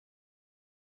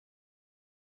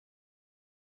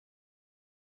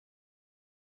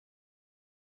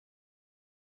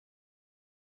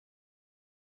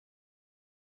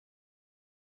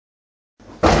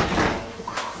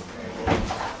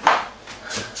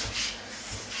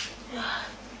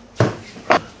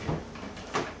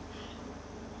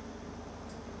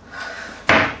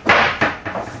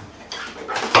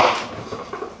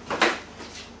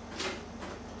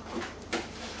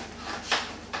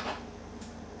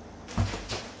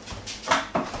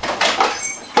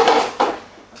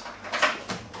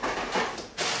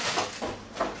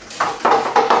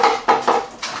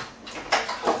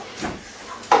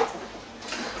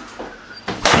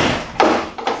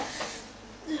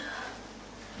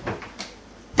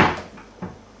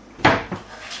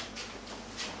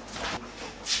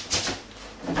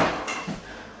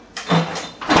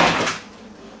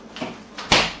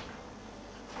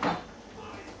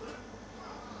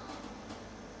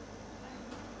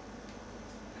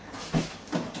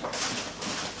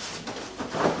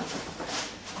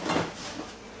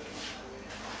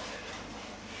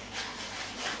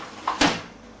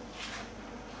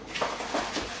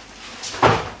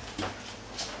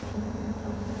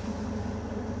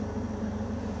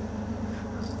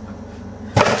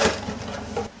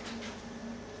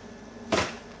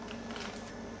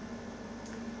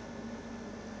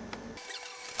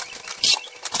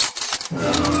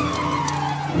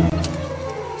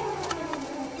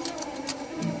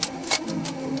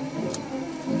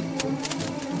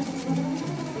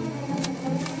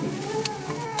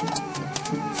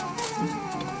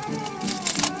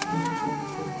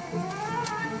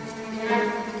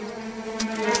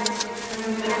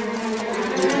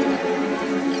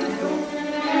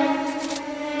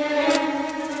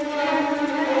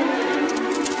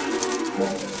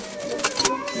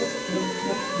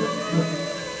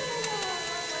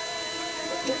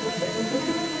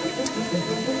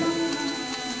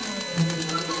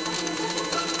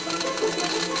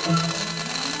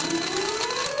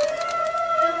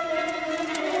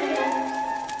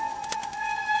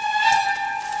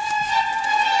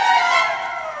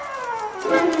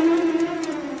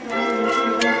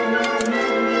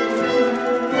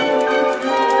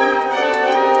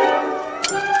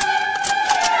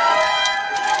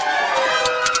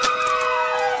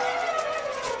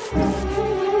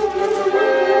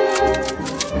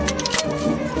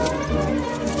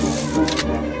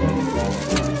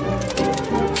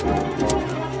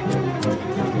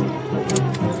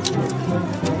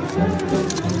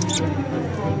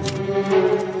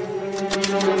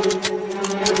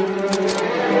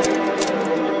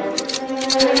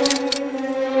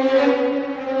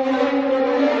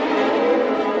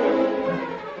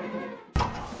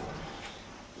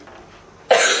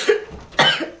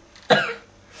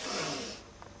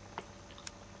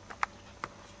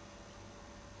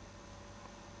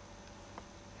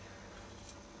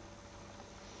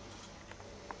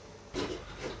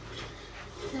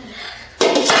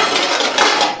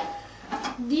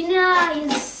Dina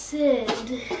said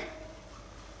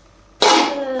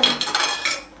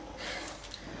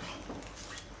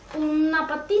un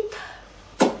appetit.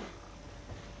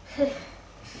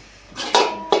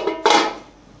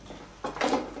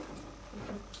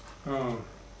 Oh,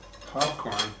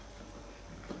 popcorn.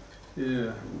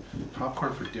 Yeah,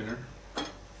 popcorn for dinner.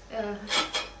 Well,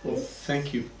 Yes.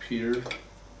 thank you, Peter.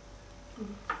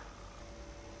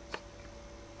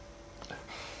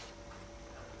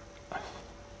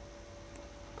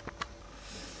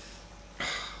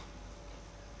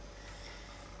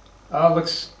 Oh,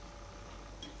 looks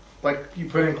like you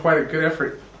put in quite a good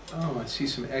effort. Oh, I see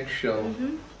some eggshell.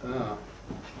 Oh.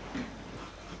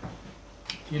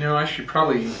 You know, I should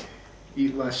probably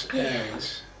eat less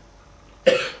eggs.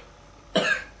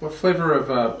 What flavor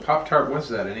of Pop-Tart was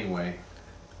that anyway?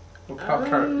 What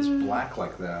Pop-Tart is black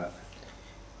like that?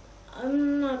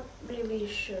 I'm not really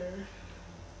sure.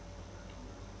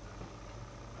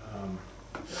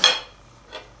 Let's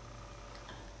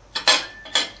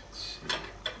see.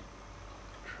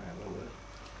 Try a little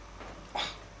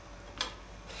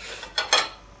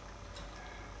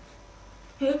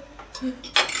bit.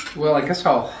 Well, I guess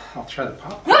I'll try the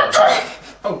popcorn.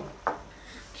 Oh,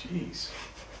 jeez.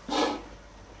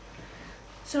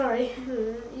 Sorry,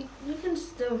 you can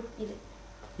still eat it.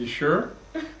 You sure?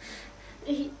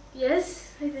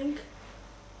 Yes, I think.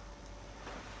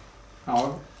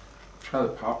 I'll try the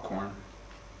popcorn.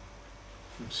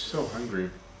 I'm so hungry.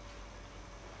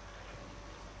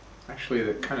 Actually,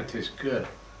 that kind of tastes good.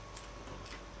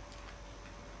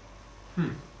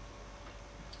 I'm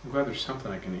glad there's something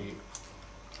I can eat.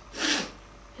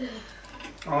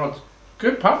 Oh, it's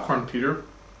good popcorn, Peter.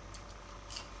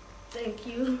 Thank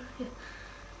you.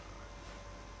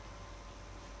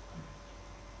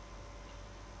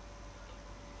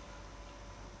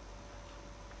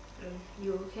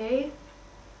 You okay?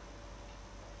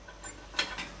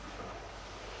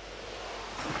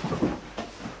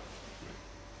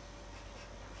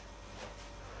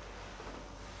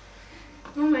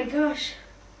 Oh my gosh.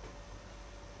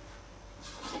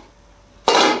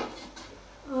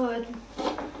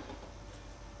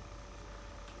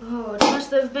 It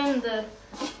must have been the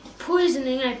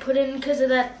poisoning I put in because of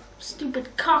that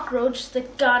stupid cockroach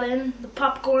that got in the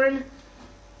popcorn.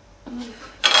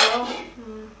 Well,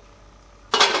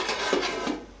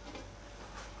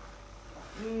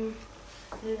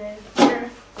 did I better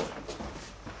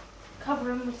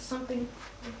cover him with something?